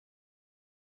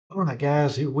All right,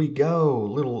 guys, here we go.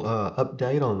 Little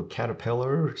update on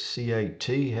Caterpillar. CAT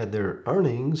had their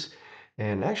earnings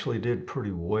and actually did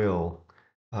pretty well.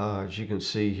 As you can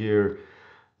see here,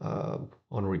 uh,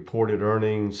 on reported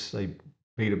earnings, they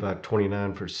beat about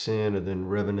 29%, and then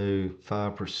revenue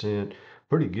 5%.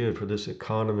 Pretty good for this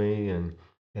economy and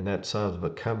that size of a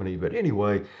company. But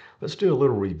anyway, let's do a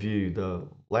little review. The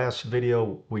last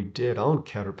video we did on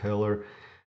Caterpillar,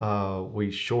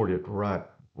 we shorted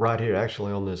right here,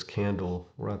 actually on this candle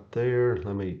right there.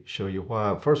 Let me show you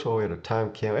why. First of all, we had a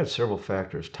time count. We had several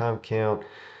factors. Time count,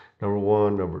 number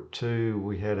one. Number two,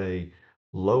 we had a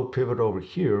low pivot over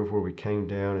here where we came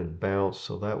down and bounced.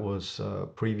 So that was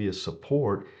previous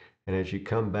support. And as you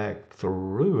come back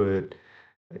through it,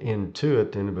 into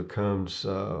it, then it becomes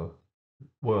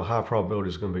well, high probability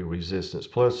is going to be resistance.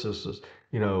 Plus, this is,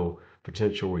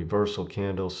 potential reversal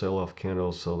candle, sell-off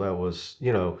candle. So that was,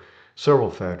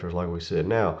 several factors, like we said.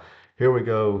 Now, here we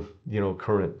go,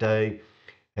 current day.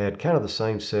 Had kind of the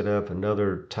same setup,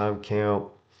 another time count,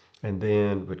 and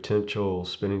then potential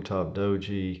spinning top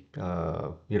doji,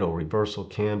 reversal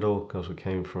candle, because we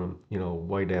came from,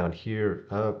 way down here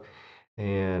up,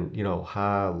 and,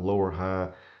 high, lower high.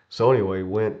 So anyway,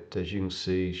 went, as you can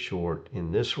see, short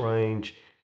in this range.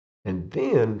 And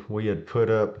then we had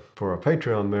put up for our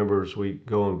Patreon members, we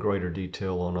go in greater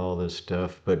detail on all this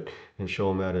stuff, but and show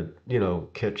them how to,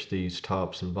 catch these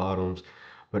tops and bottoms.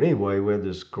 But anyway, we had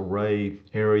this gray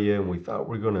area and we thought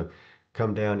we are going to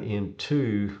come down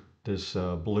into this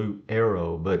blue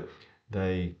arrow, but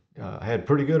they had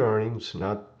pretty good earnings.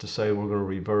 Not to say we're going to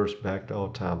reverse back to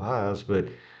all-time highs, but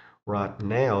right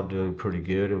now doing pretty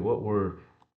good. And what we're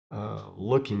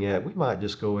looking at, we might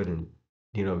just go ahead and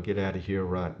get out of here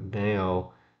right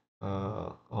now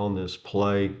on this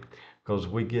play, because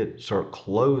we start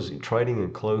closing, trading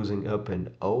and closing up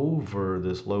and over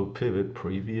this low pivot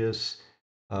previous,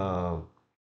 uh,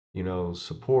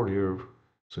 support here.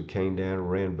 So it came down and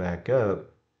ran back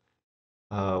up.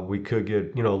 We could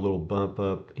get, a little bump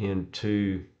up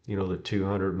into, the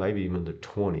 200, maybe even the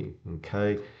 20.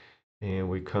 Okay. And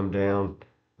we come down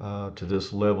to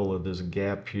this level of this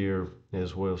gap here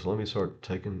as well. So let me start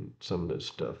taking some of this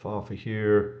stuff off of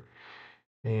here.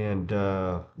 And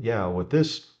yeah, with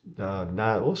this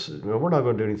night, we're not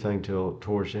going to do anything till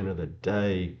towards the end of the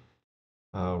day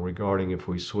regarding if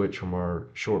we switch from our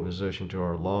short position to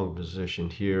our long position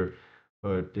here.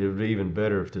 But it would be even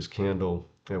better if this candle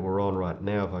that we're on right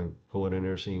now, if I can pull it in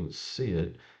there so you can see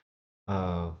it,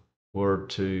 uh, were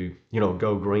to,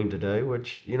 go green today,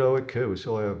 which, it could. We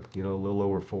still have, a little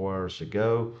over 4 hours to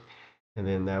go. And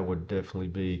then that would definitely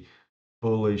be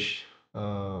bullish,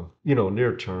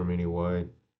 near term anyway.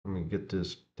 Let me get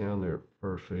this down there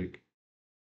perfect.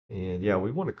 And yeah,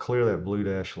 we want to clear that blue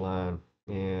dash line.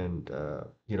 And,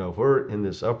 if we're in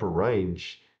this upper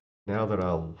range, now that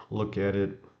I'll look at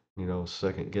it,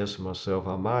 second guessing myself,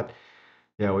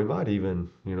 yeah, we might even,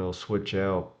 switch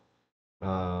out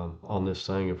on this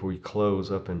thing if we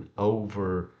close up and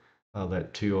over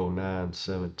that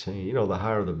 209.17. The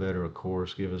higher the better, of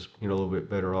course. Give us, a little bit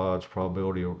better odds,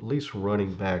 probability, or at least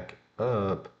running back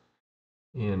up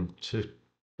into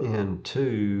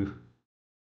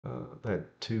that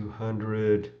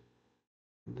 200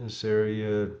 in this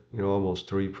area, almost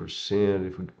 3%.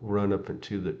 If we run up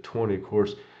into the 20, of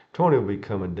course, 20 will be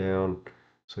coming down.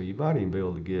 So you might even be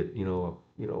able to get,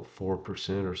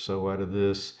 4% or so out of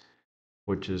this,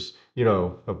 which is,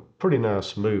 a pretty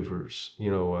nice movers,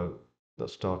 a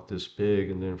stock this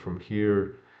big. And then from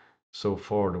here so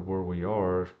far to where we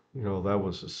are, that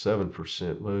was a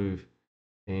 7% move.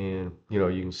 And, you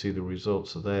can see the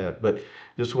results of that. But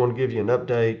just want to give you an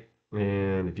update.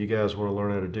 And if you guys want to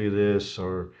learn how to do this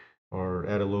or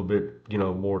add a little bit,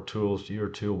 more tools to your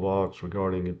toolbox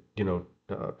regarding,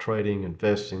 trading,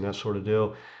 investing, that sort of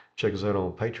deal, check us out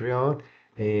on Patreon.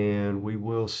 And we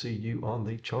will see you on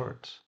the charts.